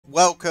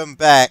Welcome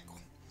back,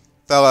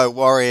 fellow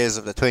warriors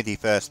of the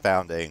 21st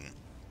founding.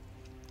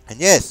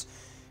 And yes,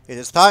 it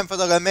is time for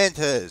the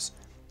Lamenters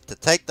to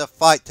take the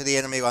fight to the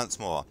enemy once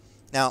more.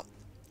 Now,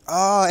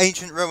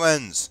 ancient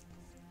ruins.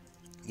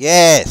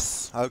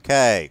 Yes,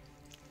 okay.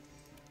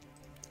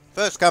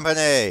 First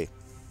company.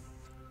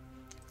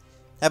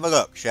 Have a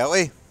look, shall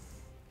we?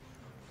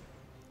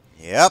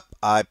 Yep,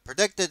 I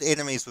predicted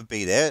enemies would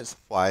be there. That's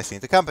why I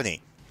sent the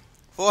company.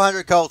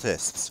 400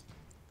 cultists.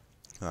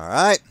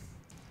 Alright.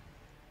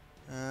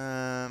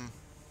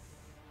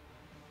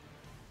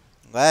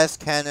 Glass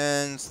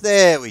cannons.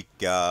 There we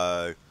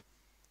go.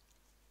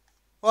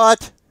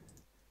 What?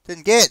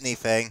 Didn't get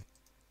anything.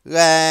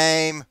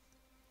 Lame.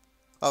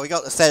 Well, we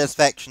got the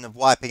satisfaction of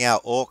wiping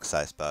out orcs,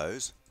 I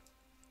suppose.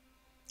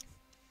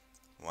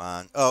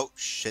 One. Oh,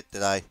 shit,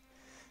 did I?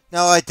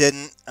 No, I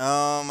didn't.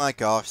 Oh my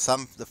gosh.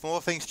 The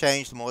more things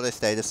change, the more they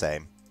stay the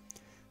same.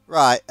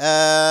 Right,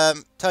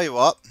 tell you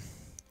what.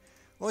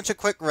 Launch a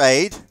quick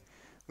raid.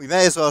 We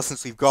may as well,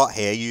 since we've got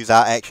here, use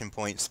our action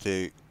points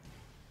to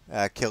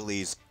kill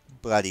these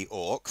bloody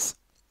orcs.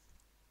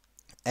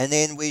 And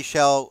then we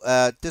shall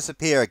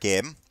disappear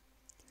again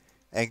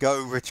and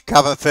go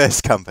recover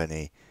first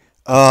company.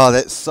 Oh,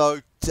 that's so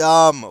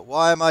dumb.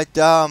 Why am I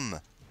dumb?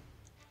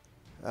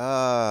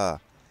 And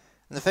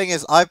the thing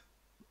is,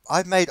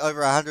 I've made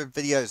over 100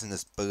 videos in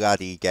this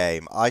bloody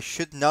game. I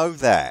should know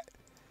that.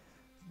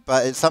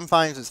 But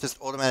sometimes it's just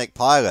automatic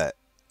pilot.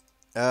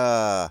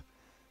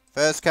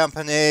 First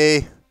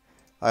company,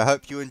 I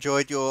hope you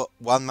enjoyed your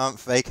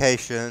 1-month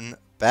vacation.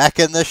 Back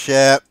in the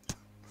ship.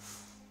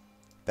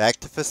 Back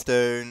to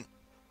Festoon.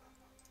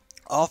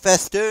 Oh,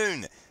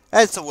 Festoon!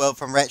 That's a world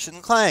from Ratchet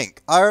and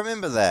Clank. I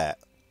remember that.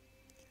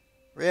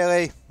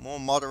 Really? More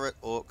moderate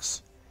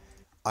orcs.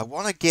 I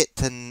want to get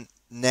to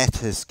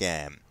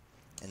Natisgam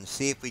and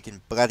see if we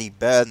can bloody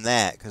burn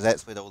that, because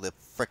that's where all the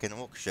frickin'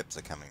 orc ships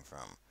are coming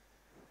from.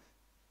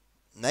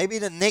 Maybe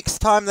the next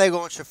time they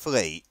launch a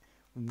fleet,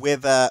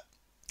 whether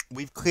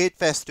we've cleared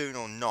Festoon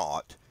or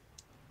not,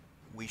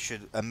 we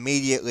should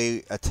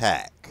immediately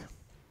attack.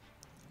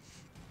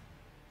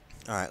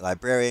 Alright,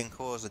 Librarian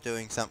Corps are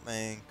doing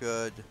something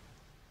good.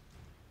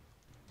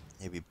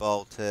 Heavy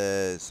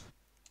bolters.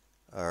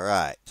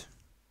 Alright.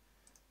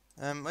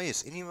 Oh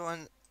yes,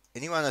 anyone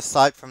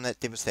aside from that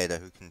Devastator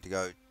who can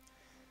go...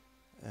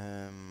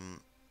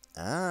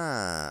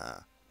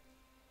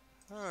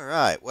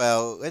 Alright,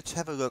 well, let's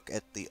have a look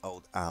at the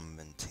old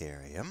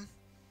armamentarium.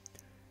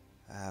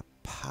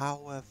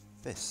 Power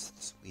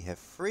Fists. We have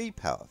 3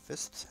 Power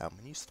Fists. How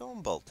many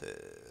Storm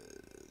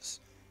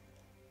Bolters?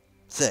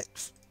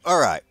 6.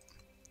 Alright.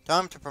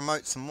 Time to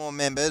promote some more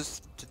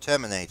members to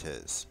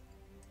Terminators.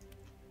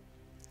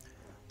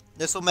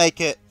 This will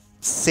make it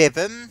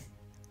 7.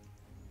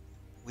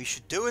 We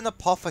should do an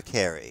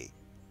Apothecary.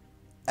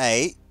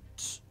 8.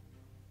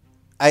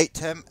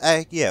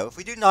 Yeah, if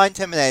we do 9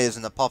 Terminators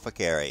and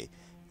Apothecary,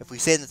 if we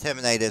send the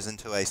Terminators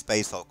into a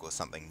Space Hulk or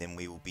something, then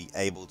we will be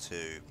able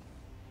to...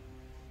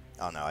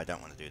 Oh no, I don't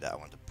want to do that. I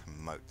want to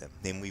promote them.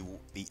 Then we will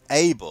be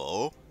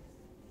able...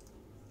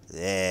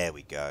 There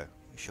we go.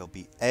 We shall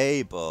be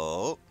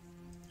able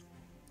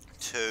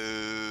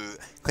to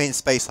clean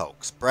Space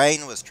Hulks.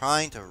 Brain was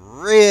trying to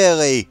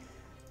really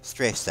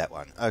stress that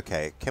one.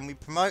 Okay, can we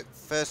promote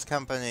First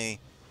Company?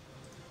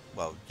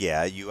 Well,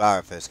 yeah, you are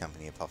a First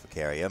Company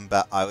Apothecarium,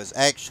 but I was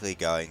actually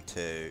going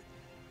to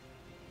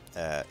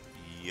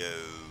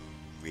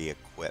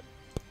re-equip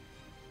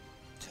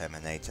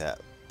Terminator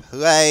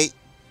Plate.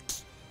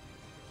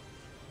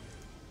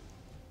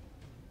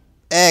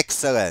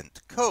 Excellent.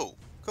 Cool.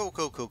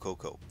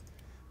 Cool.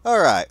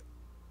 Alright.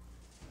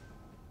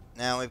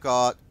 Now we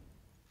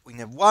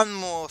have one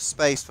more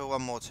space for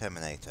one more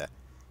Terminator.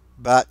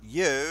 But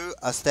you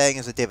are staying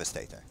as a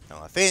Devastator.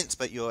 No offense,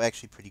 but you're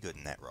actually pretty good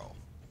in that role.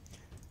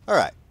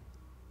 Alright.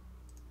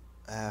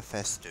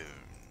 Festoon.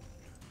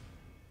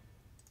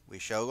 We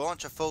shall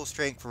launch a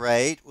full-strength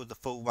raid with the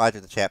full might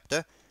of the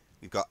chapter.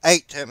 We've got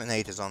 8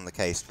 Terminators on the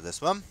case for this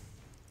one.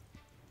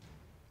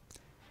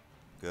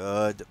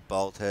 Good.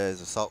 Bolters,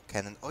 Assault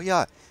Cannon. Oh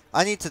yeah,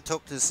 I need to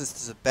talk to the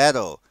Sisters of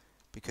Battle,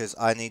 because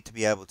I need to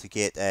be able to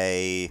get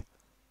a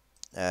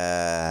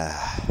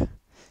Heavy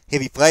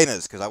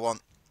Flamers, because I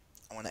want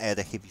to add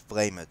a Heavy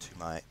Flamer to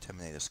my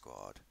Terminator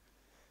squad.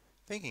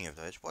 Thinking of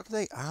those, what are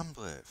they armed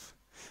with?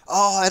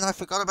 Oh, and I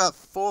forgot about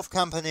 4th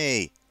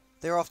Company.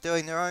 They're off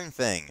doing their own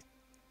thing.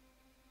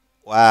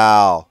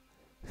 Wow.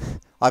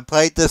 I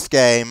played this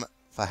game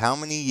for how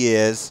many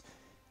years,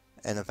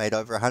 and I've made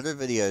over 100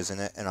 videos in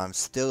it, and I'm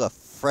still a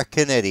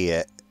frickin'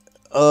 idiot.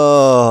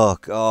 Oh,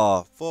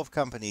 God. 4th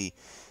Company,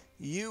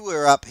 you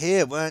were up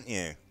here, weren't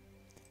you?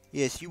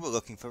 Yes, you were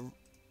looking for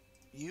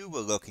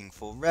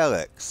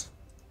relics.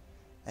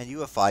 And you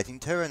were fighting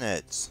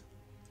Tyranids.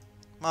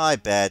 My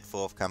bad,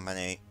 4th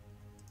Company.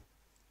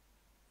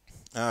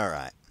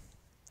 Alright.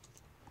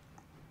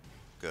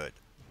 Good.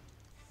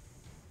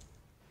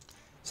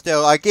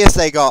 Still, I guess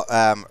they got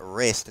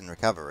rest and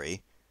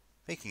recovery.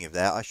 Speaking of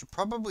that, I should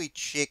probably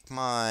check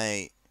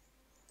my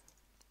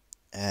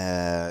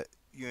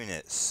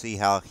units, see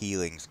how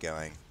healing's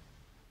going.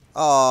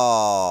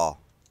 Oh,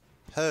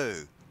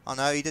 poo. Oh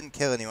no, he didn't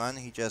kill anyone.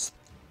 He just...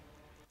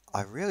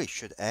 I really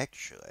should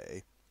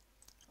actually...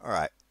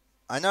 Alright.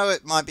 I know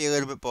it might be a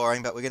little bit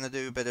boring, but we're going to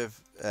do a bit of...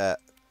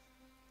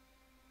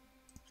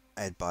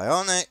 add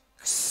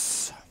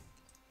bionics.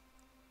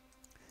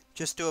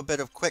 Just do a bit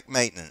of quick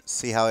maintenance.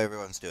 See how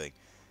everyone's doing.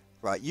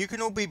 Right, you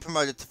can all be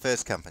promoted to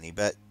first company,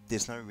 but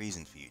there's no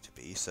reason for you to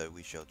be, so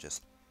we shall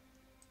just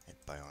add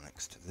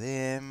bionics to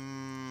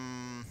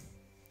them.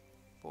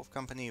 Fourth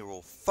company are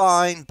all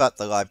fine, but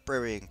the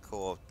Librarian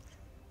Corps...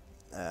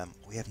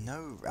 we have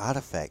no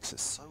artifacts.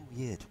 It's so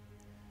weird.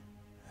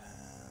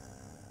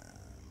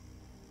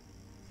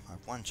 I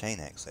have one chain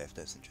axe left.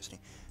 That's interesting.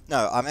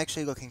 No, I'm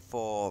actually looking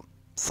for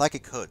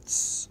psychic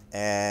hoods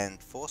and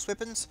force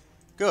weapons.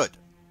 Good.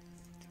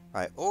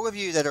 Right, all of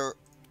you that are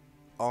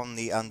on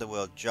the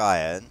Underworld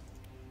Giant...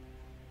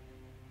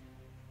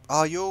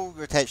 Oh, you're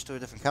attached to a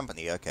different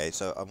company. Okay,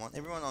 so I want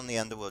everyone on the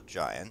Underworld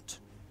Giant.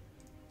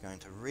 Going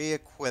to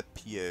re-equip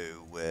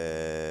you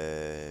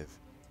with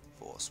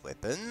force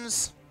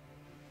weapons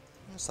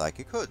and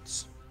psychic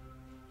hoods.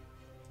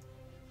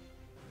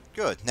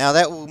 Good. Now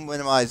that will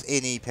minimize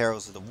any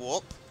perils of the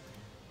warp,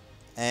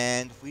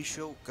 and we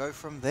shall go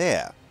from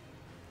there.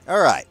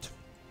 Alright.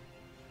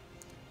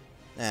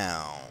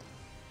 Now...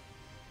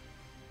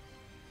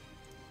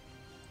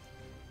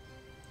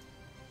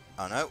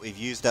 Oh no, we've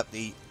used up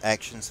the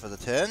actions for the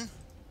turn.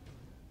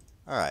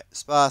 Alright,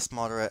 sparse,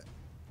 moderate.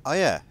 Oh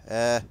yeah,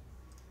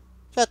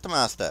 Chapter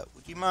Master,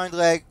 would you mind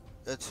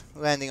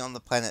landing on the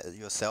planet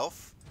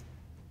yourself?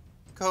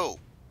 Cool.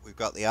 We've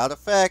got the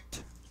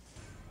artifact.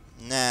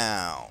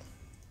 Now,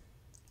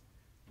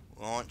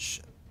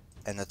 launch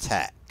an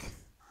attack.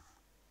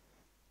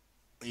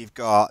 We've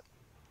got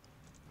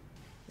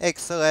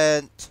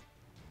excellent.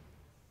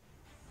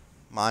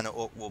 Minor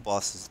Ork War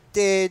Boss is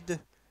dead.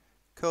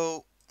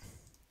 Cool.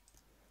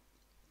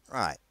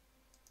 Right.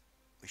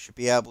 We should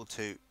be able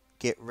to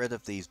get rid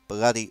of these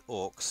bloody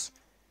orcs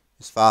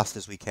as fast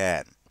as we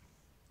can.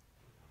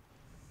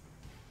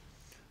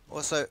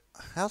 Also,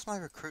 how's my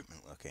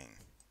recruitment looking?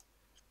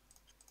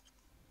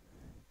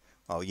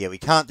 Oh yeah, we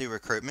can't do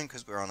recruitment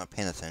because we're on a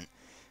penitent.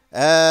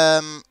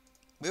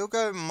 We'll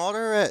go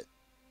moderate.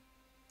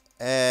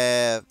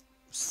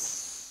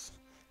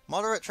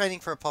 Moderate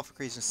training for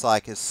apothecaries and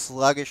psychics,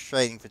 sluggish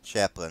training for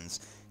chaplains.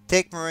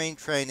 Tech marine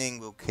training,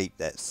 we'll keep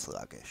that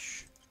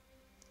sluggish.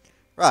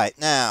 Right,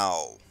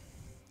 now.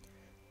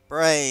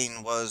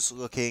 Brain was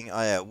looking...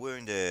 Oh yeah,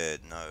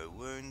 wounded. No,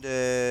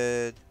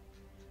 wounded.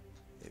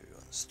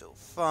 Everyone's still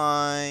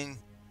fine.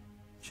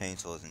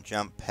 Chainsaws and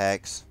jump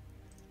packs.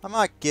 I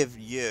might give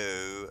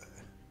you...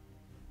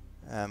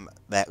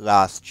 that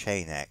last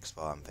chain axe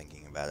while I'm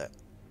thinking about it.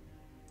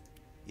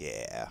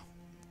 Yeah.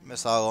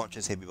 Missile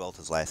launchers, heavy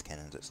bolters, las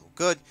cannons, it's all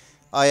good.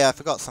 Oh yeah, I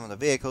forgot some of the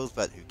vehicles,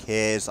 but who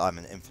cares? I'm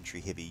an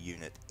infantry heavy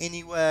unit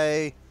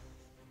anyway.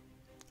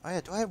 Oh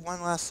yeah, do I have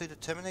one last suit of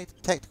Terminator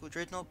Tactical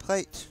Dreadnought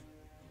plate?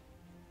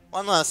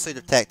 One last suit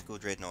of Tactical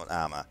Dreadnought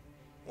armor.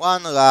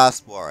 One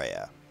last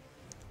warrior.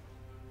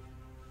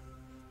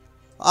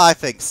 I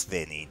think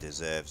Svenny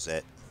deserves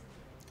it.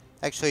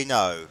 Actually,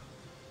 no.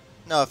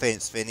 No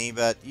offense, Svenny,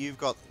 but you've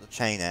got the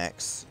chain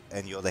axe,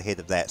 and you're the head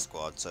of that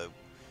squad, so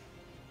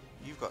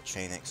you've got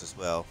chain axe as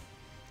well.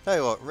 Tell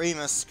you what,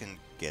 Remus can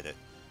get it.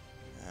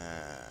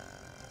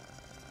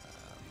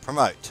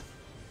 Promote.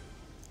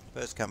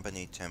 First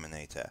company,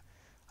 Terminator.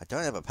 I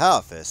don't have a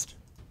power fist.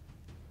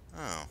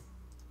 Oh.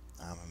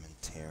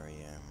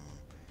 Armamentarium.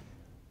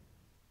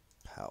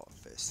 Power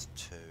fist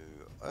 2.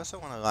 I also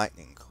want a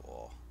lightning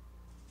claw.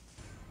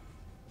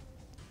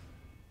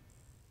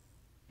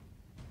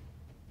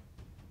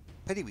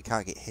 Pity we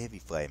can't get heavy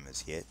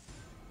flamers yet.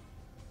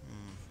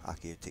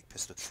 Archaeotech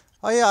pistol.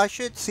 Oh yeah, I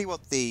should see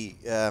what the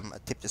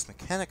Adeptus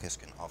Mechanicus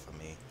can offer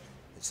me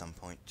at some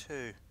point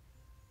too.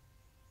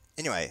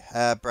 Anyway,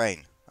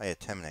 Brain. Oh yeah,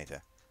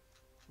 Terminator.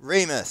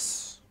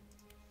 Remus!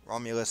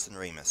 Romulus and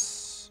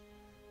Remus.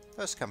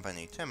 First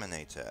company,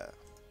 Terminator.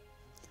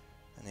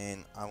 And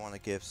then I want to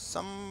give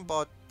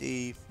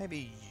somebody,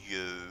 maybe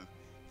you.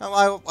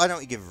 No, why don't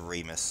we give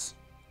Remus?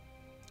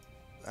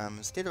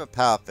 Instead of a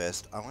power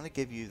fist, I want to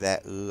give you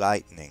that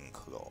lightning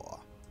claw.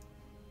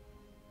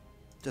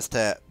 Just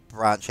to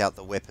branch out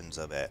the weapons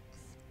a bit.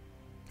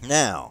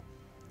 Now,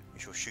 we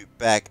shall shoot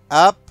back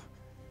up.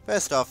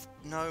 First off,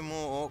 no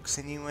more orcs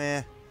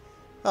anywhere.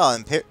 Oh,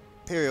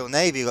 Imperial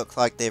Navy looks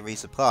like they're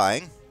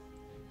resupplying.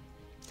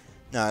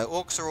 No,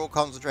 orcs are all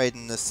concentrated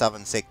in the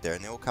southern sector,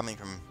 and they're all coming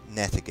from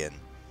Natigan.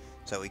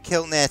 So we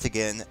kill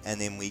Natigan,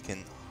 and then we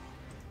can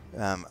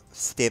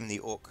stem the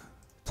orc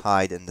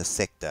tide in the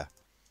sector.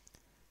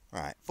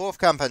 Right, fourth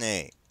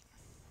company.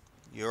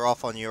 You're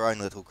off on your own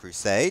little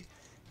crusade.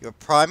 You're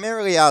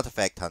primarily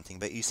artifact hunting,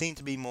 but you seem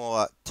to be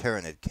more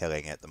Tyranid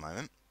killing at the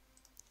moment.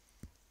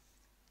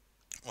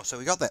 Also,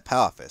 we got that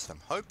power fist. I'm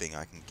hoping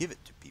I can give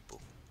it to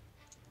people.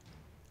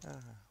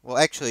 Well,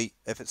 actually,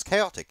 if it's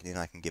chaotic, then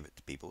I can give it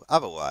to people.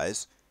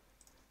 Otherwise...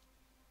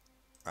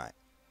 Right.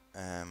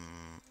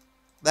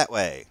 That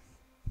way.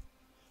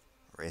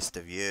 Rest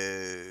of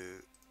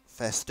you...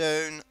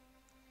 Festoon.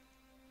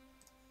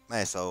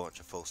 May as well launch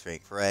a full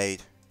strength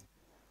raid.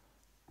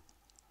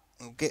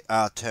 We'll get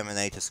our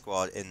Terminator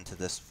squad into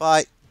this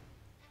fight.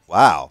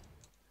 Wow.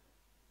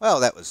 Well,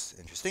 that was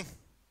interesting.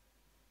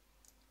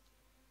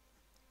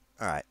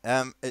 Alright,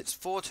 it's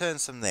 4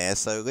 turns from there,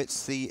 so let's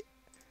see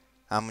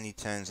how many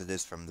turns it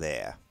is from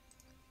there.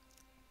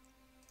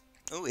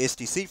 Oh,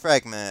 SDC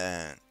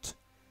fragment.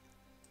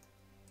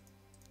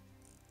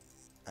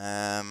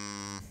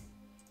 Well,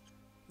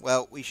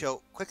 we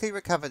shall quickly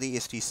recover the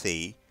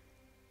SDC,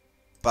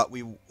 but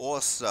we will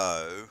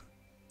also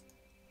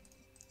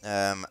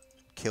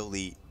kill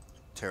the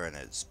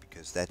Tyranids,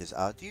 because that is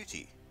our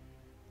duty.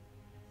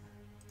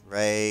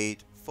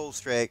 Raid, full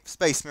strength,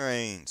 Space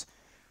Marines.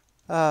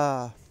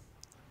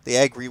 The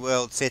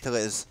agri-world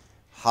settlers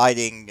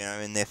hiding,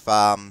 in their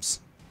farms,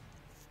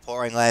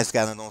 pouring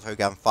lasgun and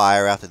autogun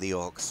fire out of the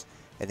orcs,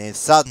 and then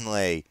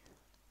suddenly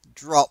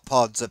drop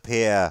pods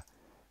appear,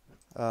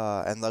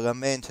 and the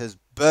Lamenters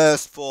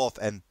burst forth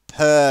and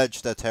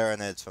purge the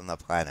Tyranids from the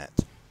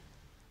planet.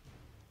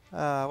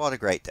 What a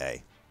great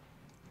day.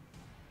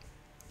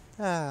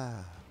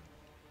 Boop.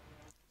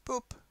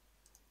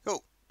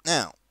 Cool.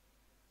 Now,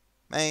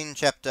 main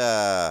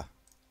chapter.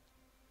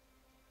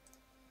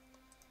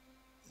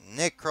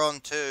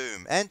 Necron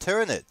Tomb and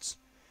Tyranids.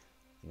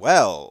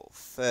 Well,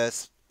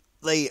 first,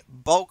 the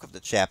bulk of the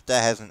chapter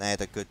hasn't had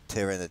a good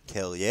Tyranid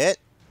kill yet.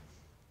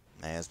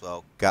 May as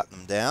well gut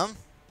them down.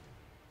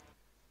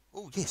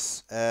 Oh,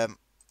 yes.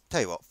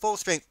 Tell you what, full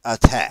strength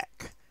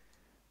attack.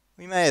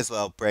 We may as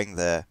well bring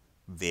the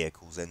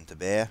vehicles into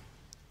bear.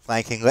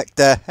 Flanking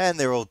Lictor, and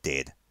they're all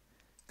dead.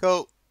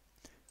 Cool.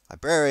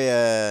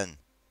 Librarian.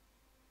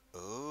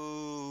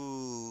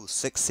 Ooh,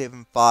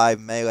 675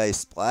 melee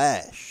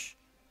splash.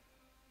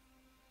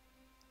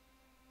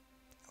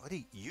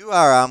 You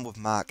are armed with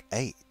Mark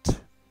 8.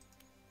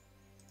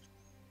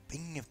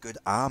 Speaking of good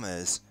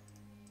armors,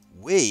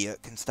 we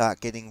can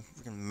start getting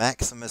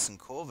Maximus and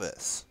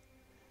Corvus.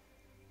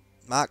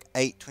 Mark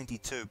 8,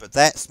 22, but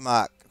that's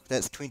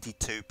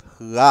 22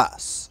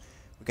 plus.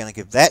 We're going to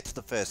give that to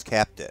the first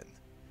captain,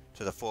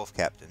 to the fourth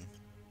captain.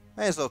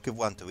 May as well give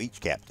one to each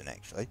captain,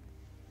 actually.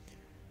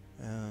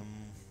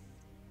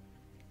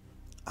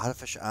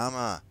 Artificial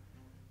armor.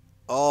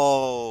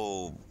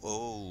 Oh.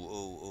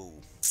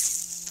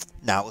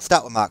 Now, we'll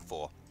start with Mark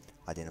 4.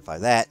 Identify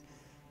that.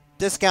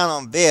 Discount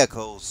on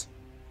vehicles.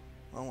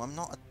 Well, I'm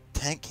not a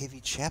tank-heavy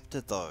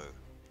chapter, though.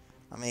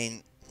 I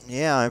mean,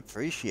 yeah, I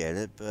appreciate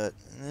it, but...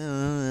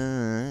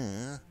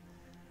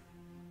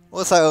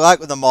 Also, I like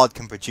when the mod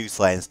can produce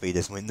land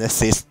speeders, when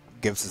this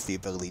gives us the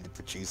ability to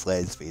produce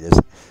land speeders.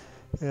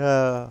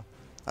 I'd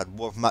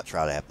much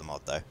rather have the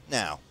mod, though.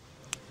 Now,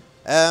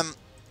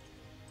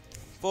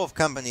 fourth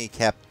company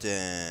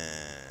captain...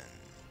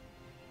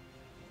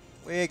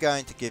 We're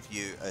going to give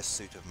you a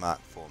suit of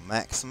Mark 4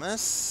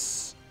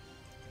 Maximus.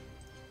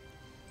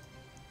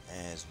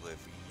 As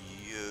with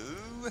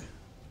you,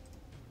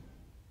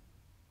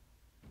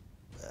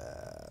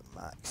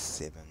 Mark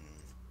 7.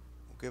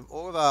 We'll give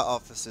all of our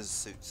officers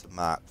suits of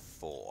Mark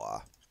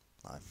 4,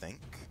 I think.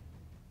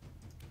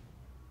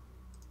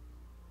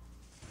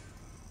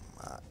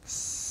 Mark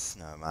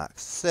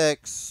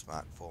 6,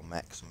 Mark 4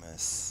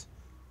 Maximus.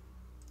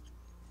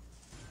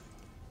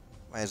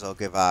 May as well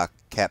give our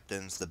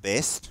captains the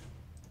best.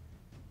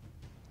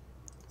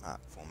 Mark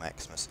 4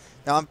 Maximus.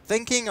 Now I'm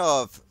thinking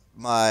of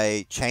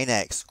my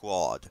Chainax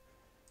squad.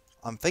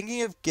 I'm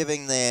thinking of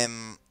giving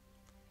them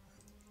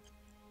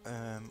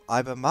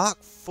either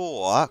Mark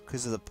 4,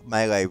 because of the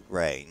melee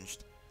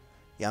ranged.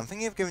 Yeah, I'm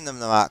thinking of giving them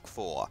the Mark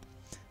 4.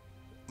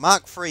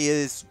 Mark 3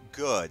 is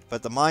good,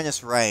 but the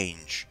minus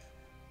range,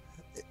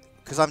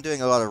 because I'm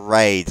doing a lot of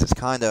raids, it's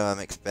kind of a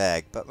mixed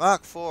bag. But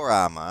Mark 4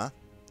 armor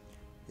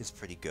is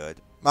pretty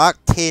good. Mark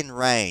 10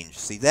 range.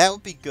 See, that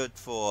would be good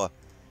for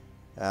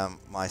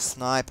my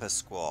sniper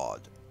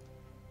squad.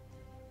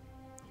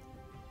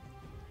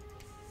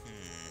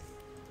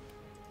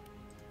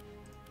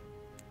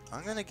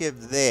 I'm going to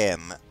give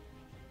them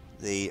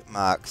the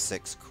Mark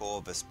 6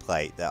 Corvus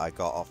plate that I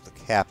got off the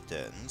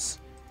captains.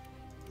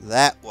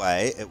 That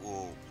way, it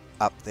will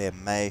up their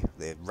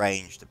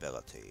ranged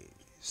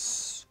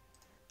abilities.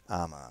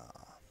 Armor.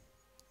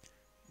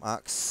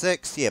 Mark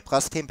 6, yeah,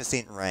 plus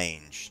 10%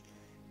 range.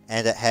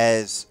 And it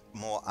has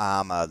more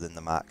armor than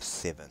the Mark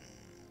 7.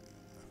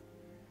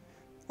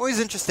 Always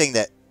interesting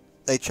that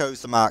they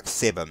chose the Mark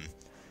 7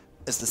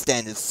 as the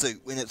standard suit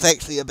when it's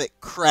actually a bit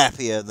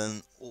crappier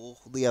than all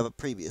the other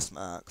previous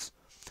Marks.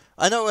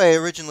 I know I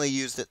originally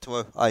used it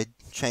to to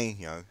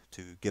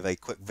give a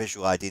quick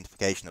visual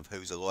identification of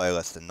who's a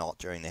loyalist and not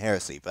during the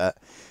heresy,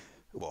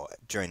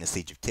 during the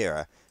Siege of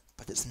Terra,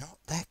 but it's not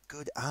that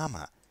good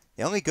armor.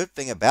 The only good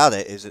thing about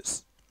it is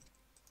it's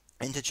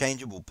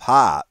interchangeable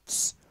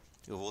parts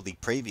of all the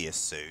previous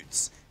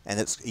suits,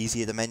 and it's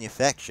easier to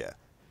manufacture.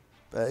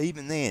 But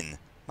even then,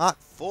 Mark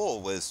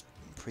 4 was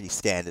pretty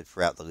standard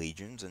throughout the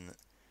Legions, and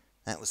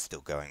that was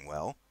still going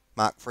well.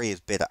 Mark 3 is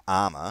better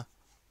armor.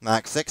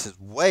 Mark 6 is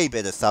way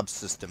better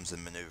subsystems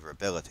and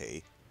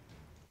maneuverability.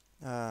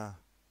 Mark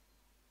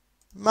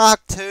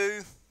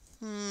 2,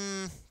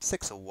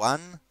 6 or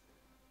 1.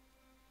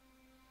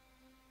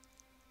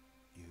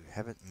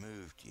 haven't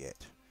moved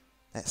yet.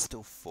 That's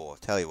still 4.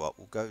 Tell you what,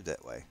 we'll go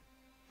that way.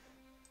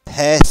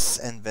 Piss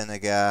and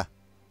vinegar.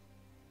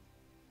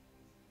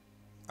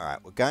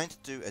 Alright, we're going to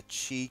do a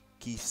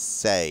cheeky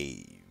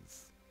save.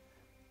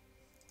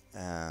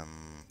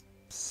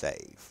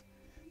 Save.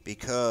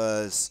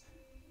 Because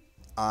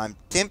I'm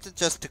tempted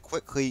just to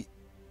quickly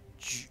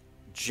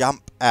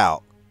jump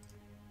out.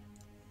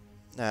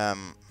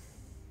 And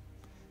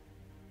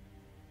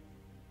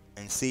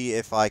see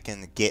if I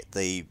can get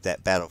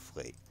that battle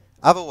fleet.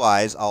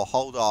 Otherwise, I'll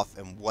hold off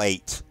and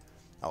wait.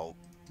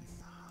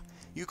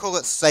 You call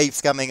it save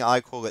scumming,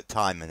 I call it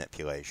time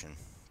manipulation.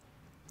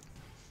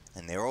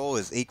 And they're all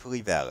as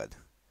equally valid.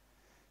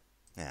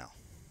 Now.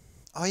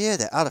 Oh yeah,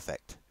 that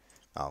artifact.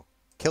 I'll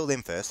kill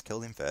them first, kill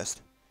them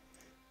first.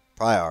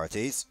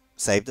 Priorities.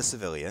 Save the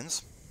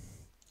civilians.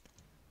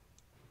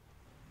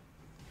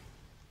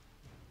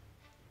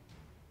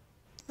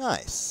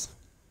 Nice.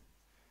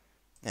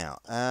 Now,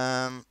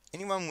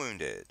 anyone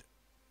wounded?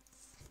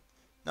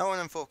 No one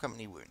in 4th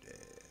Company wounded.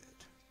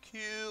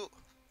 Cute.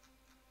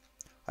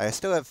 I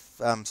still have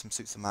some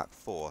suits of Mark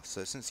 4,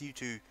 so since you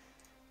two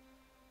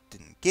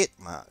didn't get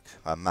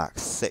Mark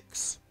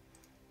 6,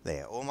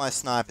 there. All my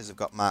snipers have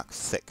got Mark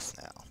 6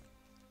 now.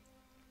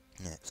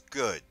 That's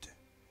good.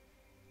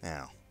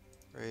 Now,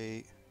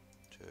 3,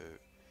 2,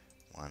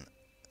 1.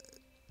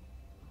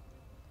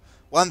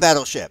 One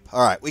battleship.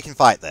 Alright, we can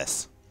fight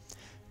this.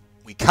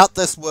 We cut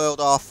this world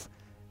off.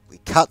 We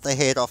cut the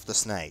head off the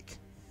snake.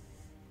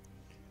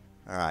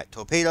 Alright,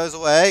 torpedoes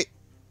away.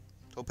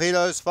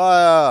 Torpedoes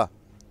fire.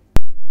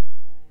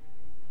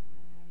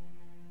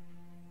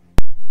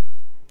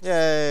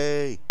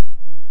 Yay!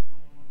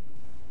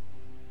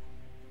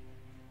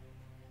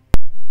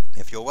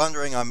 If you're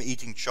wondering, I'm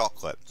eating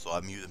chocolate, so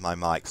I'm using my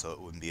mic so it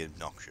wouldn't be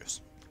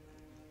obnoxious.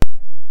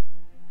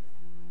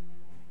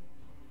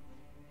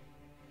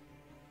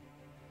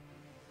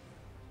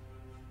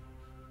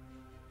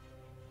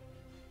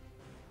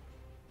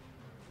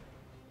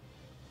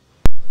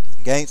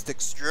 Against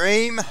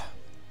Extreme,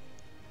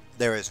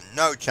 there is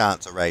no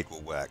chance a raid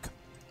will work.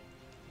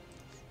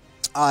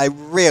 I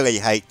really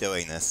hate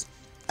doing this.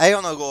 A,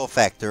 on a lore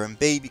factor, and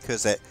B,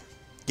 because it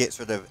gets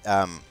rid of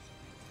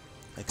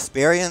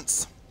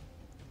experience.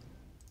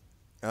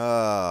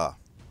 I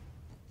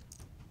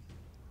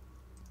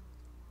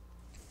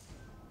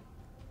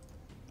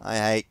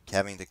hate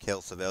having to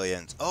kill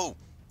civilians. Oh!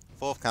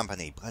 4th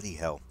Company, bloody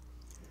hell.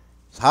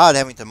 It's hard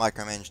having to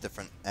micromanage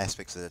different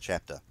aspects of the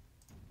chapter.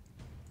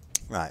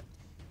 Right.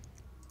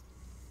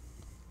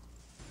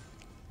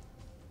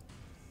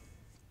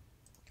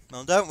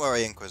 Well, don't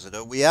worry,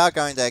 Inquisitor. We are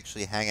going to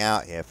actually hang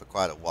out here for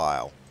quite a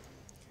while.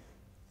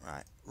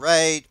 Right.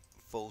 Raid.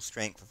 Full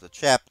strength of the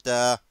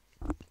chapter.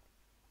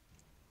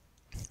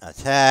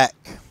 Attack.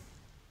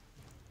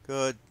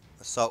 Good.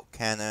 Assault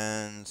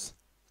cannons.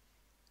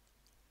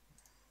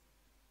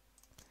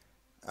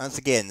 Once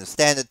again, the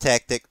standard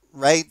tactic.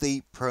 Raid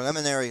the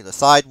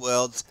side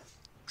worlds.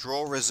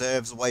 Draw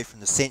reserves away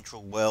from the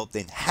central world.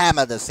 Then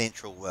hammer the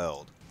central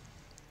world.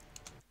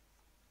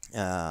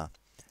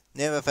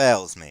 Never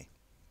fails me.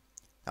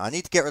 Now, I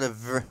need to get rid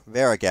of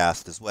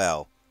Varagast as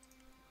well.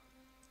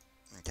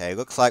 Okay,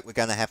 looks like we're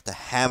going to have to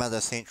hammer the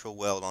central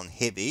world on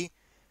heavy,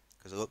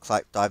 because it looks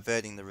like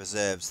diverting the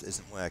reserves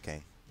isn't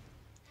working.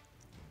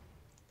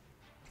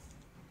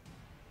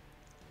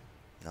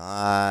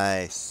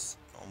 Nice.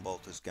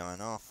 Bolt is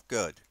going off.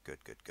 Good, good,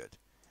 good, good.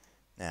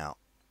 Now,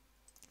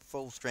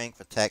 full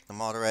strength, attack the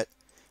moderate.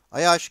 Oh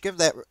yeah, I should give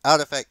that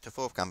artifact to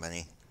 4th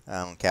Company,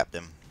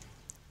 Captain.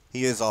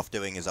 He is off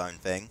doing his own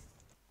thing.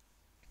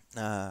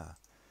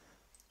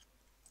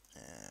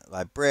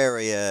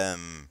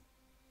 Librarian.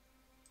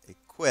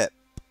 Equip.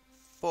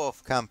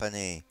 4th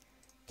Company.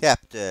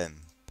 Captain.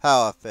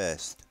 Power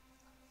Fist.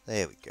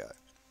 There we go.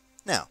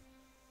 Now.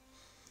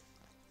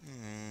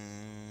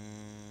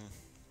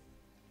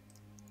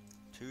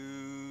 To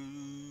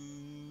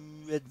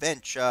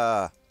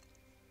adventure.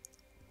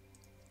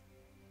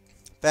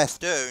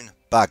 Festoon.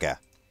 Bugger.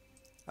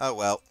 Oh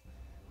well.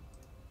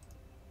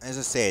 As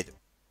I said,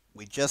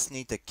 we just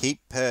need to keep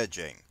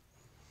purging.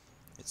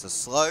 It's a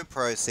slow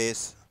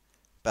process,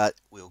 but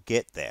we'll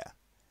get there.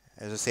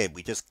 As I said,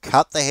 we just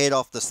cut the head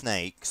off the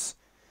snakes,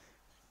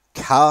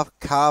 carve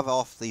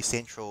off the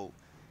central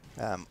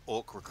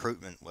Ork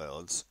recruitment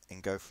worlds,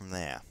 and go from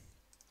there.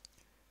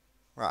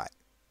 Right.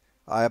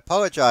 I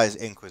apologize,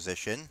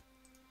 Inquisition.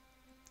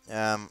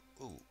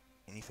 Ooh,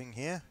 anything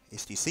here?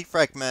 SDC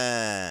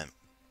fragment!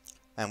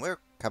 And we're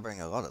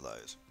covering a lot of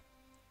those.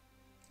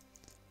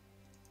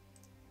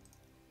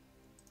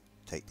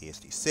 Take the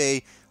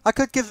SDC. I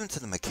could give them to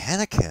the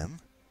Mechanicum.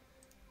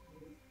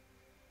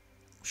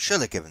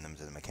 Should have given them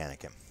to the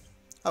Mechanicum.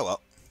 Oh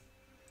well.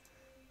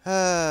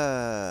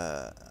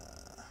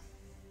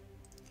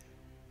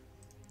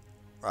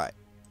 Right.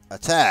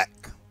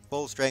 Attack.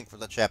 Full strength for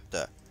the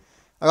chapter.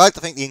 I like to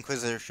think the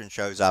Inquisition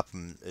shows up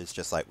and is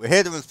just like, we're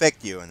here to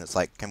infect you. And it's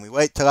like, can we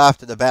wait till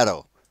after the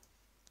battle?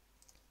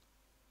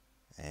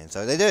 And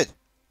so they did.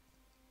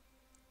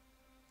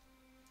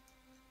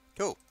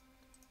 Cool.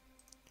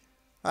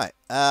 Right,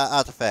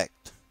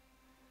 artifact.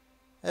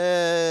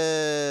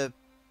 You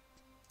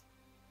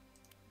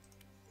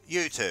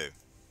two.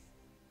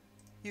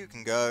 You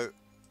can go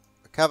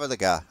recover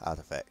the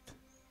artifact.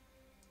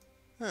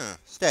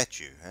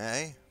 Statue,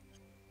 eh?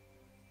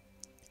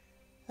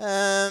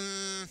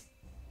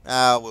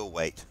 We'll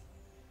wait.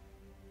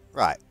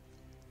 Right.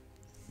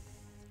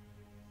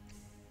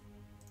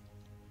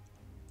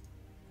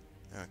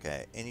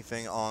 Okay,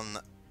 anything on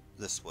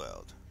this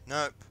world?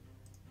 Nope.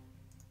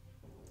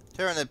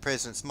 Tyrannid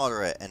presence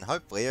moderate, and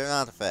hopefully an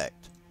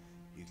artifact.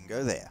 You can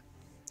go there.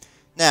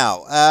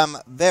 Now,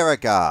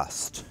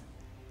 Veragast.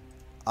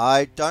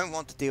 I don't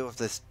want to deal with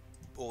this,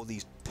 all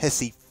these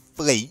pissy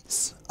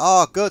fleets.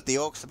 Oh, good, the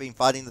Orcs have been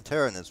fighting the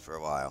Tyrannids for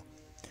a while.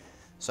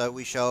 So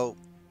we shall...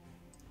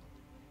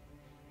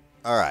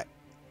 Alright.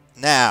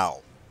 Now.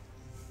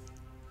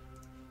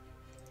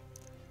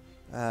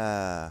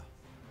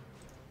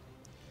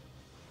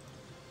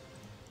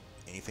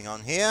 Anything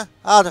on here?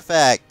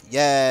 Artifact!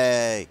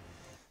 Yay!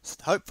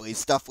 Hopefully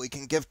stuff we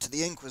can give to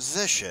the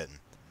Inquisition.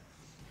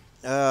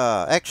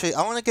 Actually,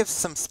 I want to give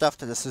some stuff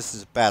to the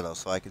Sisters of Battle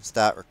so I can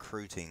start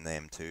recruiting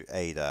them to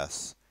aid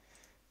us.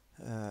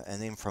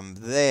 And then from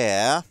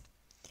there,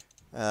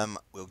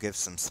 we'll give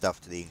some stuff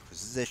to the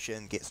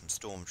Inquisition, get some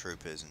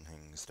Stormtroopers and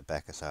things to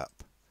back us up.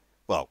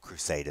 Well,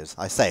 Crusaders.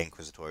 I say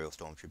Inquisitorial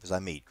Stormtroopers, I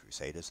mean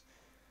Crusaders.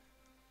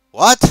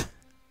 What?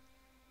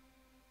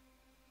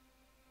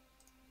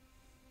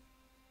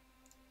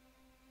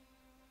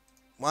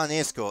 One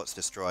escort's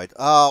destroyed.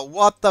 Oh,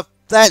 what the...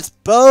 That's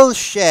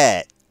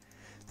bullshit!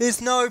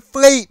 There's no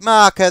fleet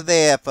marker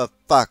there, for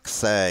fuck's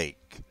sake.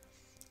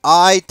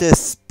 I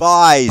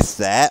despise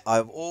that.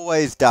 I've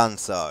always done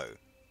so.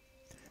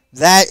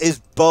 That is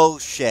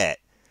bullshit.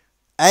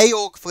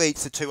 Orc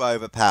fleets are too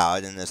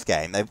overpowered in this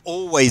game. They've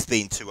always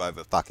been too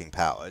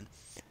over-fucking-powered.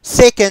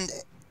 Second,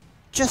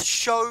 just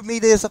show me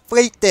there's a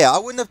fleet there. I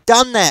wouldn't have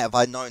done that if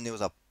I'd known there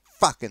was a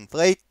fucking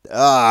fleet.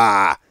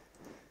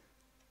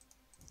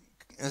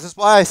 This is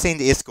why I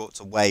send escorts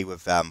away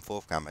with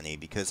 4th Company,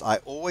 because I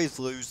always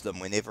lose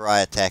them whenever I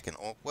attack an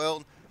Orc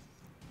world,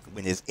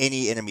 when there's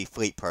any enemy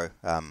fleet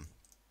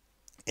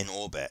in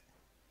orbit.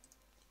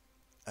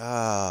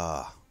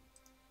 That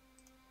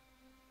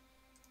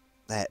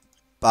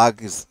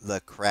bugs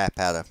the crap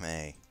out of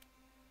me.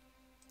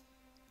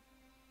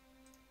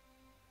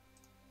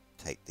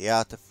 Take the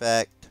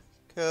artifact.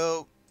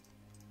 Cool.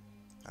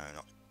 No,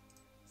 not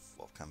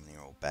 4th Company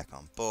are all back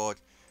on board.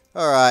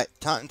 Alright,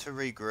 time to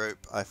regroup,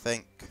 I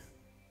think.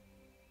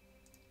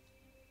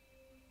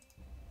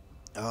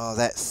 Oh,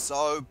 that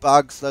so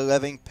bugs the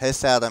living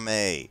piss out of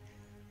me.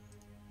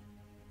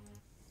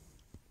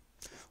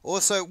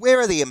 Also,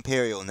 where are the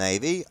Imperial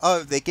Navy?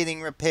 Oh, they're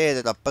getting repaired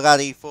at a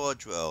bloody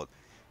Forge World,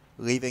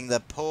 leaving the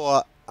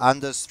poor,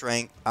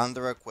 under-strength,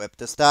 under-equipped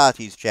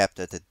Astartes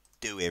chapter to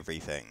do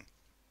everything.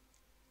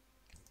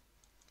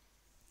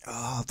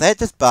 Oh, that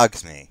just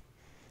bugs me.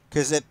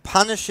 Because it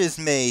punishes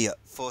me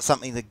for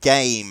something the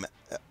game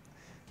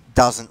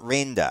doesn't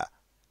render.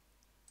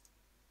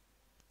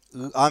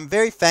 I'm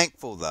very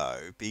thankful,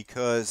 though,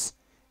 because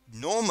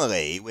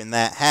normally when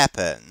that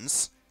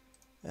happens...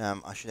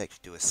 I should actually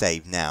do a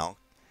save now.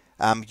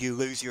 You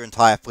lose your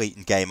entire fleet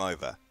and game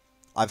over.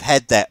 I've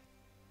had that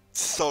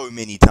so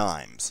many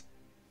times.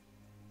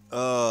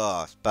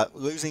 But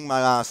losing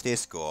my last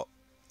escort,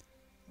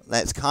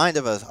 that's kind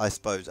of, I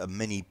suppose, a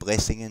mini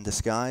blessing in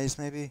disguise,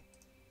 maybe?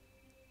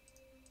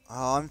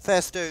 Oh, and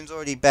Festoon's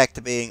already back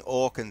to being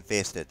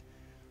Orc-infested.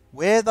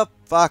 Where the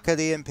fuck are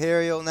the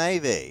Imperial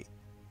Navy?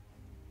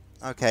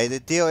 Okay, they're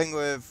dealing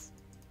with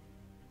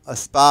a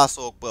sparse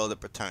Orc world at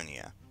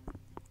Bretonia.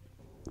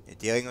 They're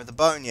dealing with the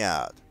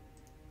Boneyard.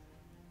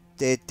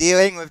 They're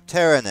dealing with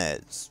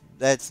Tyrannids.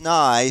 That's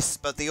nice,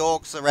 but the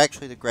Orcs are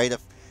actually the greater...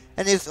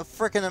 And there's a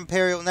frickin'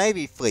 Imperial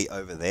Navy fleet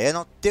over there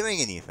not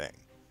doing anything.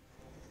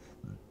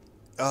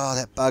 Oh,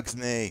 that bugs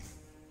me.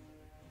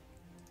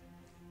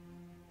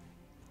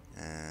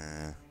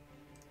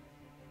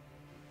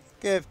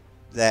 Give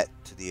that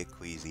to the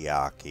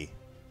Ecclesiarchy.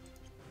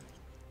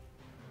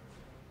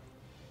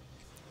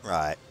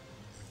 Right.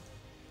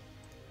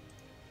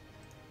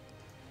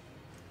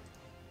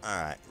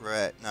 Alright,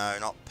 no,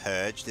 not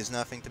purged. There's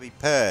nothing to be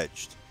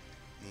purged.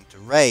 We need to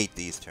raid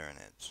these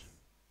Tyranids.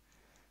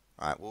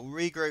 Alright, we'll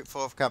regroup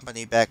 4th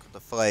Company back with the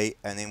fleet,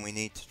 and then we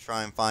need to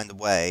try and find a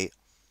way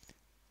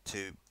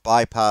to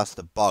bypass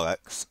the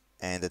bollocks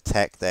and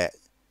attack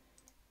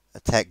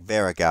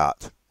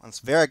Veragast. Once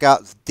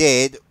Veragast's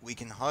dead, we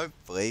can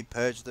hopefully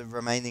purge the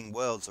remaining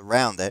worlds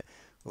around it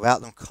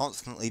without them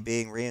constantly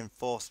being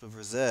reinforced with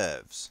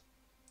reserves.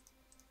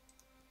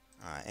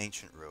 Alright,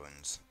 ancient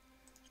ruins.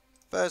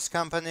 1st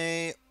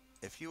Company,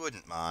 if you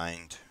wouldn't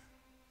mind,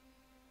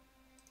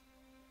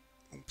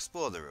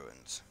 explore the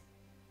ruins.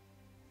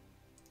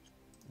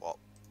 What?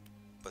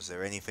 Was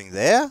there anything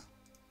there?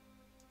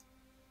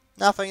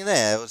 Nothing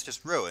there, it was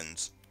just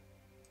ruins.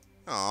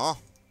 Aw,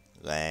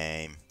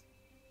 lame.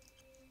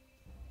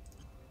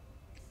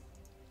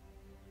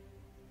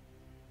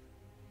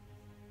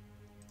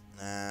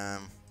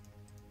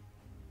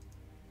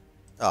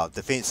 Oh,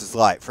 defense is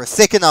light. For a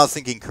second I was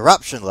thinking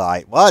corruption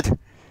light. What?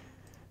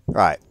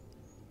 Right.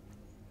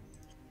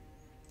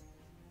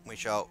 We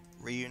shall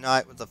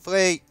reunite with the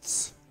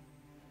fleets.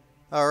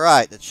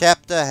 Alright, the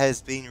chapter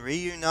has been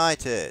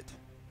reunited.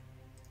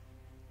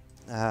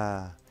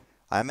 I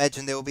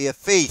imagine there will be a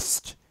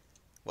feast.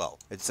 Well,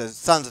 it's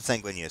Sons of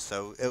Sanguinius,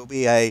 so it will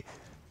be a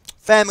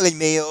family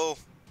meal,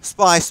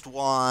 spiced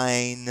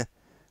wine.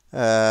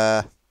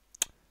 Yeah,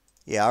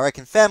 I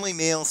reckon family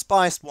meal,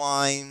 spiced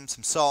wine,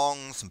 some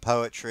songs, some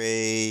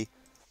poetry.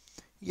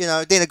 You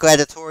know, then a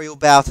gladiatorial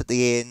bout at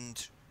the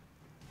end.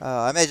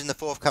 I imagine the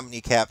 4th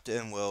company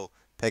captain will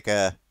pick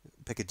a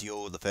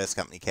duel with the 1st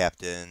company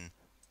captain.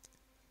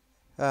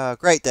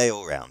 Great day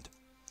all round.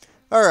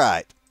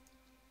 Alright.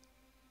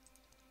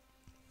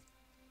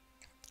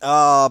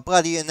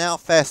 Bloody and now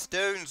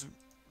Fastoon's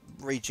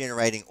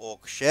regenerating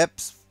Ork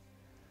ships.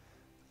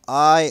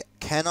 I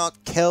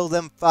cannot kill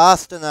them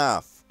fast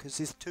enough, because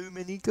there's too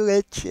many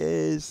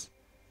glitches.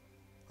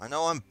 I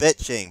know I'm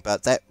bitching,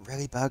 but that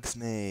really bugs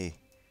me.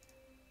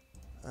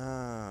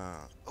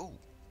 Oh.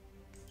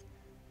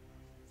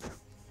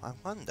 I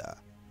wonder.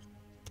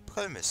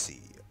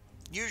 Diplomacy.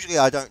 Usually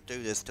I don't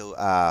do this till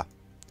our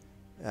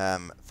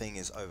thing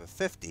is over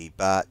 50,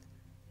 but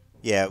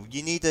yeah,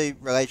 you need a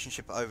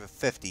relationship over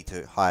 50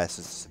 to hire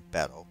citizen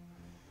battle.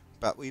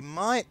 But we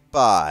might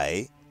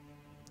buy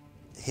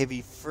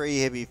heavy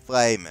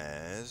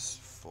flamers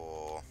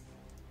for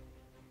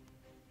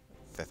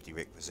 50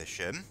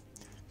 requisition.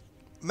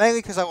 Mainly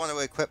because I want to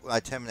equip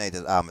my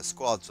terminated armor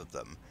squads with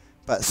them.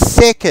 But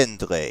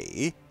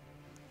secondly,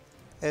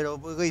 it'll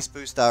at least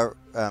boost our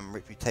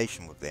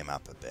reputation with them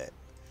up a bit.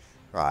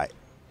 Right.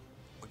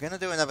 We're going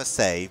to do another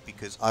save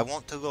because I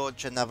want to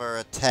launch another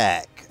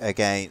attack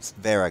against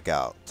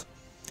Veragalt.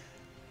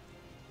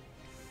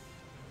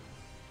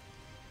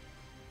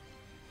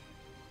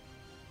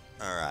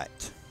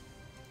 Alright.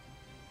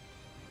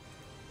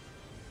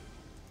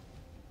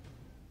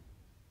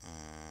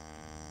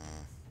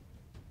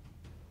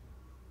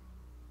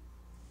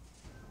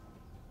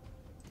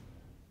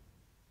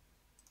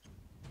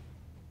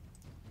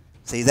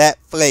 See, that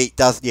fleet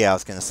does... Yeah, I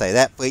was going to say,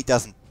 that fleet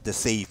doesn't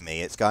deceive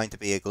me. It's going to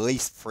be at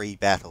least 3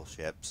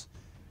 battleships.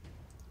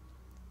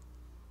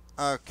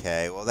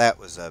 Okay, well that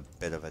was a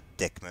bit of a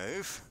dick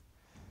move.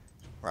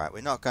 Right,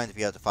 we're not going to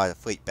be able to fight a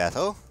fleet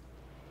battle.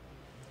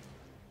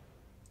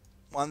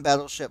 1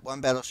 battleship, 1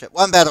 battleship,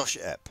 1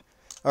 battleship!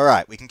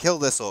 Alright, we can kill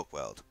this Ork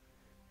world.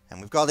 And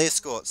we've got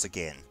escorts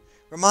again.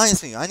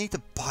 Reminds me, I need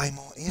to buy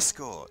more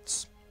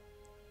escorts.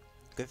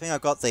 Good thing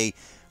I've got the...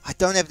 I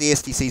don't have the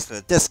STCs for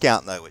the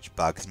discount though, which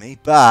bugs me,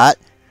 but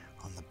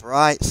on the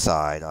bright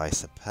side, I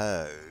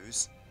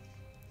suppose,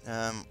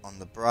 on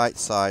the bright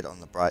side,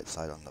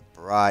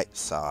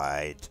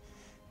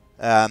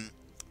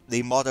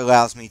 the mod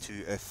allows me to,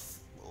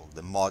 well,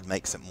 the mod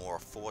makes it more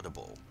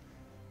affordable.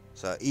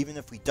 So even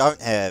if we don't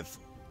have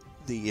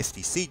the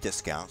STC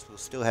discounts, we'll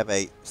still have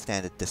a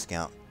standard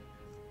discount.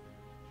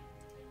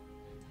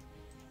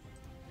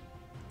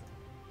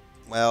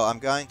 Well, I'm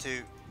going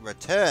to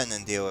return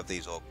and deal with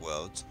these Ork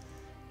worlds.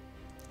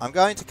 I'm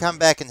going to come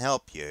back and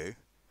help you,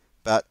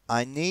 but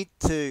I need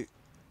to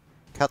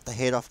cut the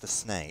head off the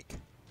snake.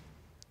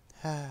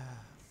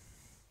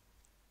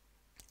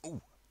 Ooh,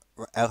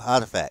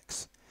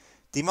 artifacts.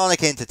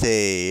 Demonic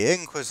entity,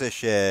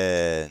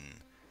 Inquisition.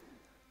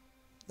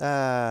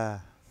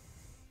 Thank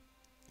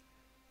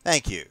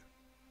you.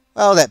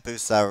 Well, that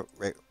boosts our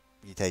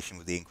reputation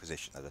with the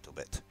Inquisition a little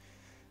bit.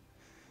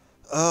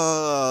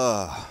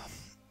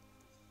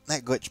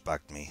 That glitch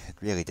bugged me. It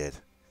really did.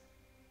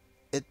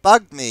 It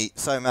bugged me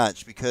so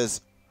much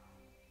because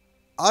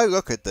I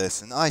look at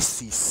this and I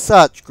see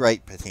such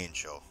great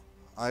potential.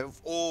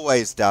 I've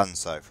always done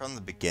so from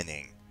the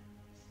beginning.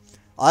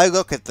 I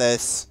look at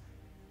this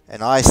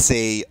and I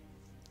see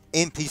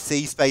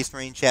NPC Space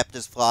Marine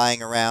chapters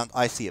flying around.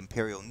 I see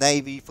Imperial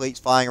Navy fleets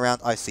flying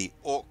around. I see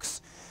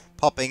Orks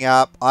popping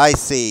up. I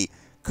see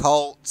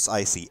cults.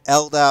 I see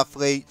Eldar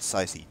fleets.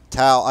 I see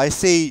Tau. I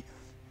see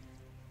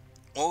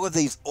all of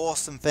these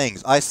awesome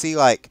things. I see,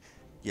 like,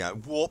 you know,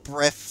 warp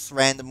rifts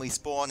randomly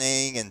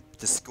spawning and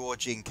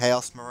disgorging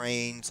Chaos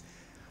Marines.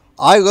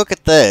 I look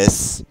at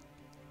this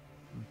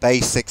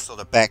basic sort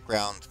of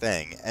background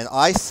thing, and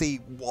I see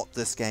what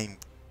this game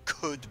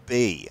could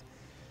be.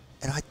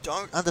 And I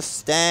don't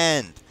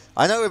understand.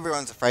 I know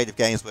everyone's afraid of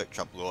Games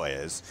Workshop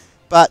lawyers,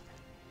 but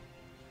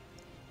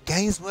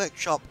Games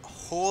Workshop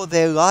whore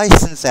their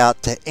license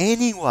out to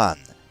anyone.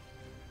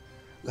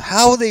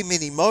 How are there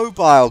many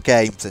mobile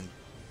games and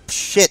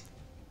shit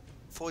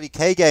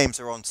 40k games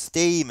are on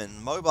Steam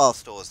and mobile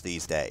stores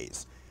these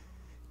days?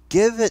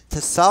 Give it to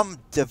some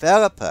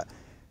developer.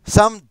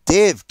 Some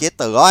dev get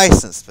the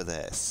license for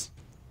this.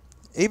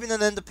 Even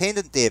an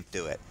independent dev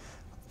do it.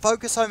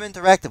 Focus Home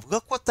Interactive,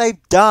 look what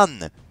they've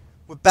done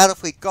with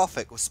Battlefleet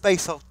Gothic, with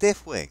Space Hulk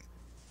Deathwing.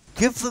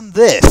 Give them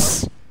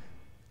this.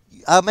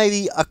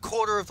 Maybe a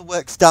quarter of the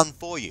work's done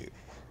for you.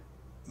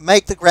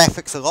 Make the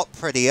graphics a lot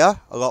prettier,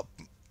 a lot,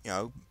 you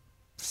know,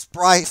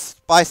 spice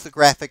the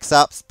graphics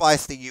up,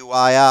 spice the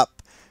UI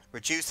up,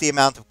 reduce the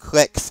amount of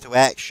clicks to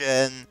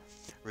action,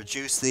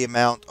 reduce the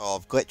amount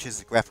of glitches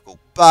and graphical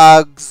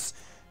bugs.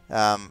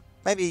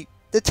 Maybe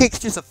the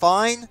textures are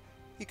fine.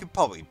 You could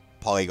probably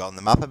polygon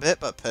them up a bit,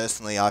 but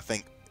personally I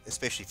think,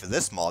 especially for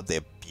this mod,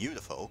 they're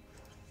beautiful.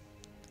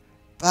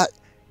 But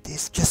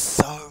there's just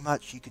so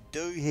much you could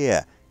do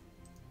here.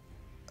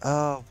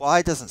 Oh,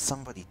 why doesn't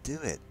somebody do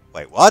it?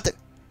 Wait, what?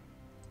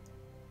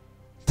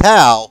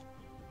 Tau?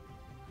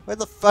 Where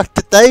the fuck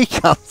did they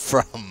come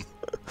from?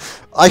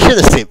 I should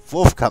have sent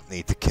 4th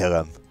Company to kill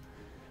them.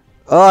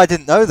 Oh, I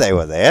didn't know they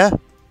were there.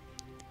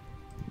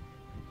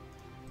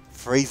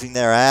 Freezing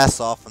their ass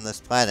off on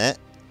this planet.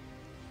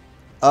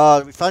 Oh,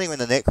 it'll be funny when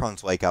the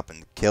Necrons wake up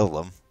and kill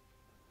them.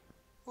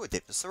 Oh,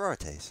 Adeptus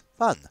Sororitas.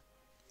 Fun.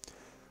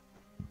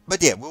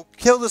 But yeah, we'll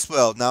kill this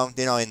world now,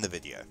 then I'll end the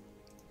video.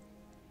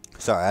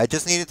 Sorry, I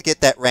just needed to get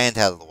that rant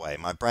out of the way.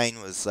 My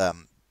brain was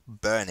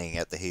burning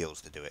at the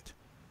heels to do it.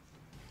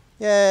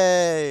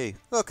 Yay!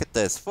 Look at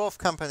this. 4th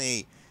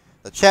Company.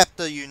 The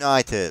Chapter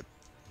United.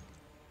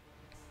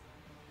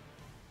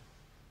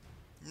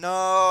 No!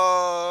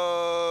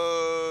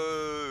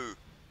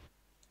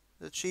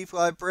 The Chief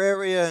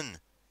Librarian.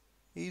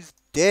 He's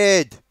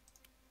dead.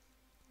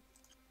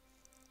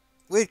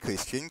 Weird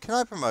question. Can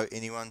I promote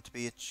anyone to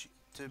be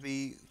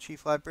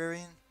Chief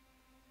Librarian?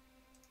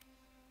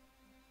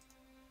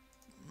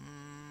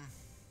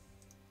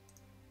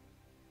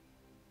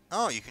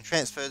 Oh, you can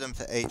transfer them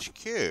to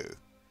HQ.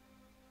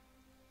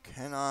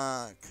 Can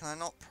I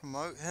not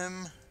promote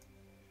him?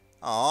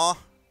 Aw.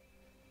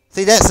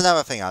 See, that's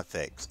another thing I'd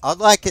fix. I'd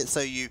like it so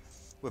you,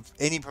 with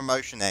any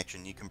promotion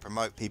action, you can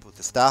promote people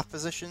to staff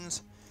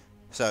positions.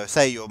 So,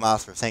 say your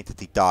Master of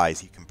Sanctity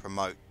dies, you can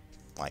promote,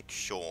 like,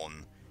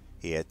 Sean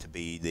here to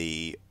be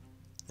the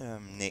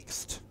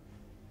next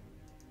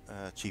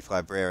Chief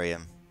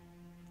Librarian.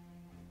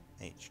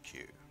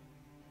 HQ.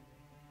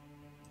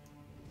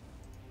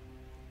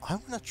 I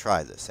want to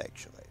try this,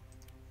 actually.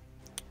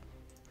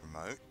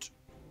 Promote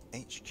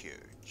HQ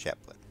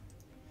Chaplain.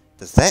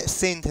 Does that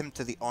send him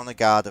to the Honor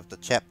Guard of the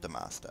Chapter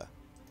Master?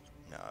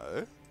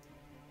 No.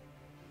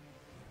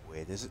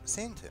 Where does it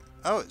send him?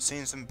 Oh, it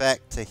sends him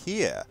back to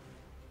here.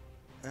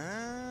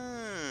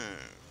 Oh,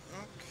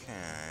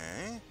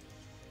 okay.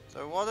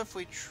 So what if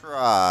we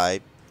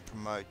try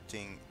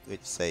promoting,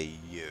 let's say,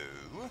 you?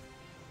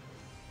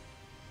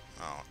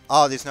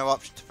 Oh, there's no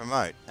option to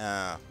promote.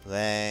 Oh,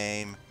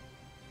 lame.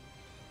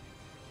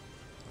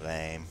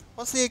 Lame.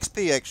 What's the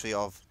XP actually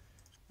of?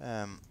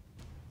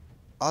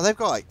 Oh, they've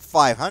got like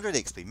 500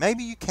 XP.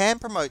 Maybe you can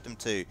promote them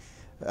to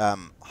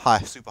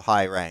super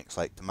high ranks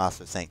like the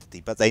Master of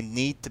Sanctity, but they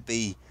need to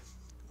be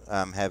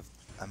have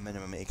a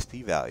minimum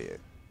XP value.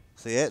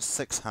 So yeah, it's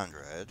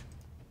 600.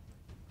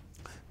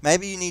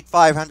 Maybe you need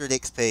 500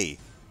 XP.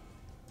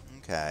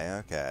 Okay,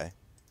 okay.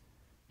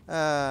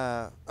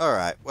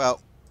 Alright,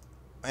 well,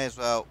 may as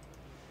well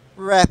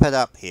wrap it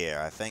up here,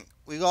 I think.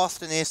 We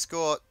lost an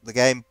escort. The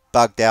game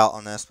bugged out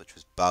on us, which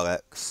was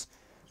bollocks.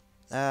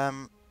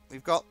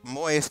 We've got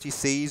more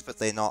STCs, but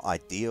they're not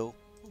ideal.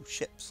 Ooh,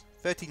 ships.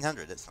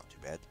 1,300, that's not too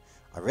bad.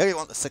 I really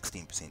want the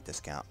 16%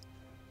 discount.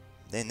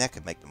 Then that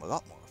could make them a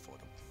lot more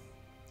affordable.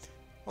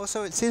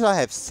 Also, it says I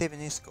have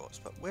 7 escorts,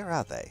 but where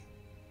are they?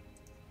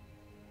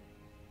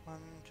 1,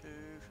 2,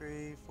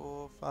 3,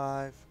 4,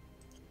 5...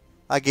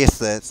 I guess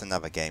that's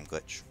another game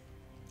glitch.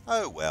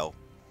 Oh well.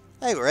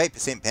 Hey, we're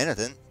 8%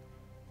 penitent.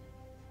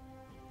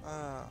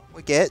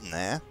 We're getting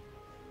there.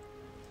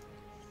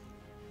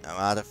 No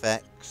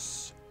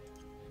artifacts.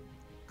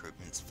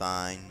 Recruitment's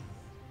fine.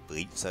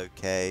 Bleed's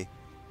okay.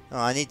 Oh,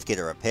 I need to get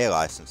a repair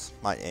license.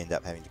 Might end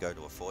up having to go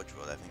to a Forge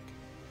World, I think.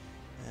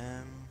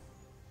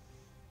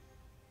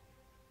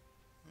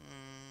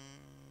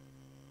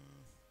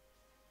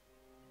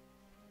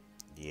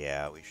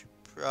 Yeah, we should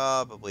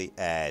probably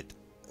add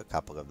a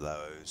couple of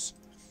those.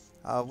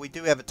 We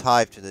do have a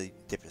tie to the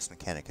Adeptus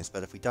Mechanicus,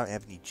 but if we don't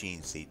have any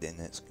Gene Seed, then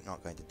it's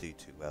not going to do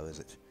too well, is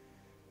it?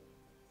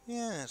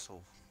 Yeah, that's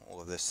all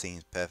of this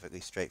seems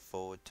perfectly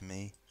straightforward to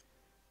me.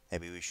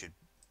 Maybe we should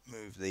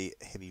move the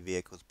heavy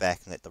vehicles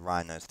back and let the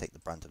Rhinos take the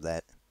brunt of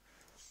that.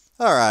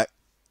 Alright.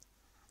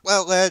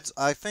 Well, lads,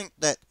 I think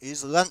that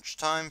is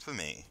lunchtime for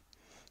me.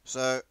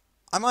 So,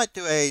 I might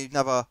do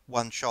another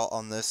one-shot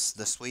on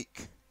this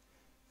week.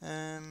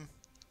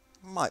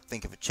 Might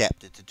think of a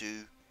chapter to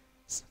do.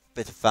 It's a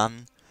bit of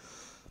fun.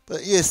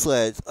 But yes,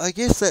 lads, I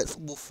guess that's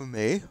all for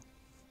me.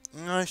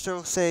 I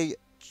shall say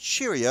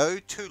cheerio,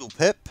 toodle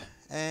pip,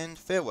 and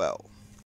farewell.